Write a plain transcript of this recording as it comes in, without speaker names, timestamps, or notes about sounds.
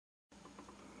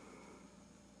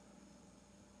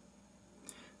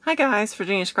Hi guys,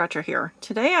 Virginia Scratcher here.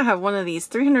 Today I have one of these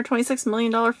 $326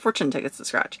 million fortune tickets to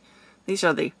scratch. These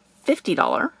are the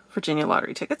 $50 Virginia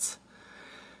lottery tickets.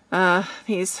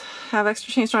 These have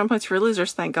extra chance drawing points for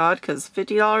losers, thank God, because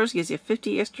 $50 gives you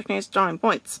 50 extra chance drawing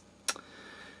points.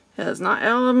 Because not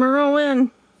all of them are going to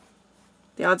win.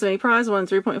 The odds of any prize won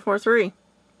 3.43.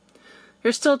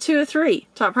 Here's still 2 of 3.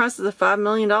 Top prize is $5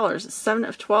 million. 7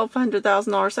 of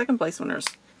 $1,200,000 second place winners.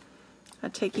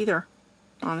 I'd take either,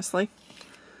 honestly.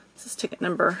 This is ticket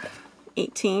number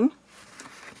 18. You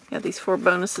have these 4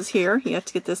 bonuses here. You have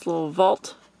to get this little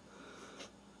vault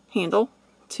handle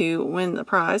to win the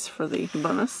prize for the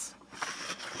bonus.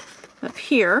 Up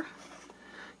here,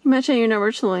 you mention your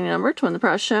number to the winning number to win the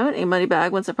prize shown. A money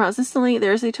bag wins the prize instantly.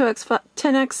 There's a 2x,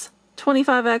 10x,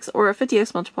 25x, or a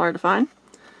 50x multiplier to find.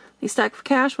 The stack of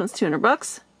cash wins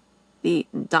 $200. The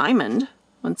diamond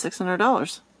wins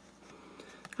 $600.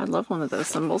 I'd love one of those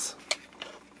symbols.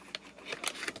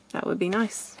 That would be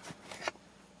nice.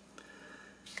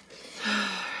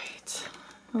 Alright.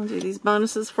 I'll do these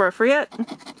bonuses before I forget.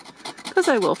 Because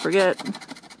I will forget.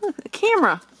 Look at the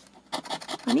camera.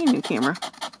 I need a new camera.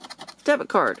 Debit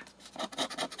card.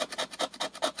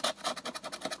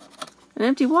 An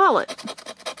empty wallet.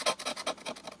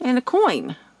 And a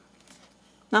coin.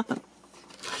 Nothing.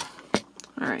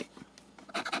 Alright.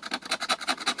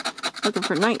 Looking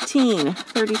for 19,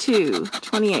 32,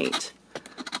 28,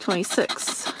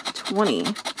 26, 20,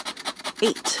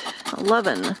 8,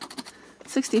 11,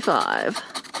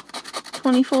 65,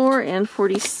 24, and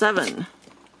 47.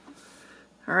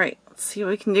 Alright, let's see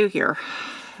what we can do here.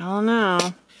 I don't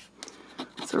know.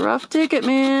 It's a rough ticket,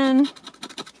 man.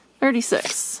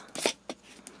 36.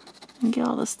 And get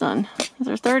all this done.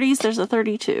 There's 30s, there's a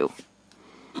 32.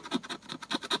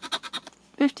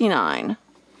 59.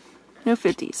 No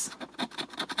 50s.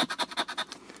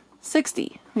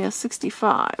 60. We have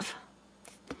 65.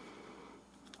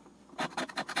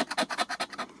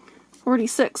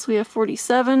 46. We have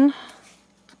 47.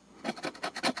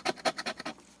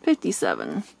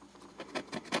 57.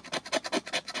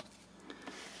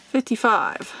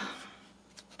 55.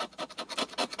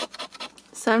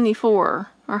 74.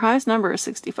 Our highest number is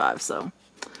 65, so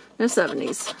no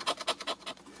 70s.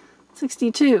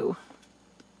 62.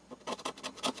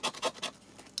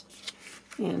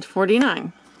 And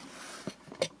 49.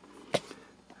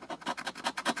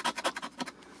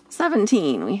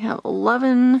 17. We have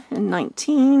 11 and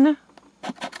 19.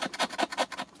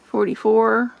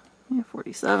 44. We have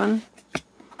 47.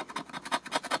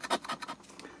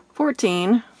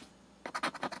 14.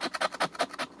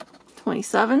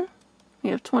 27. We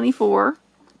have 24.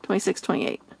 26,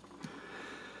 28.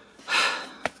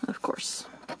 Of course.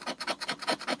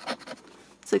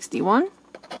 61.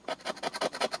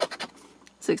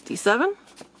 67.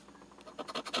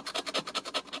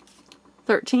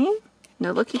 13.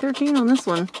 No lucky 13 on this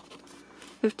one.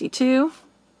 52.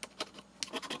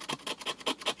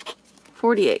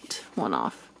 48. One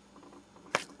off.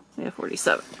 We have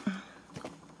 47.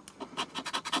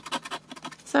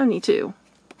 72.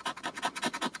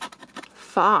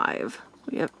 5.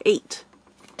 We have 8.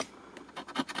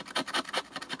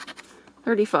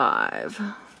 35.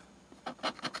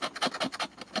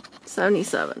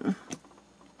 77.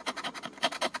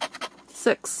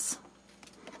 6.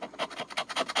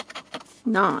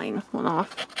 9. One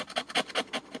off.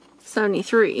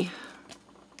 73.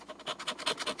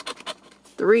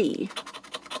 3.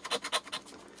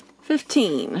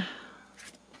 15.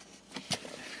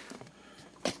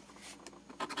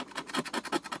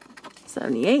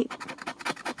 78.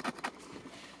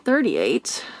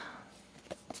 38.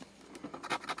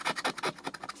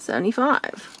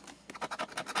 75.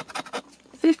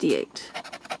 58.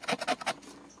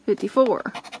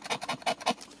 54.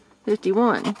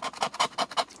 51.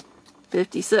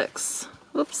 56.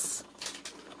 Whoops.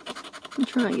 I'm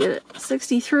trying to get it.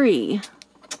 63.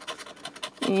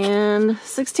 And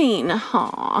 16.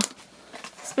 Aw.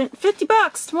 Spent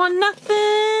 $50. Won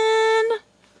nothing.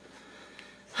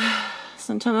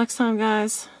 So until next time,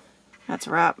 guys. That's a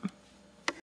wrap.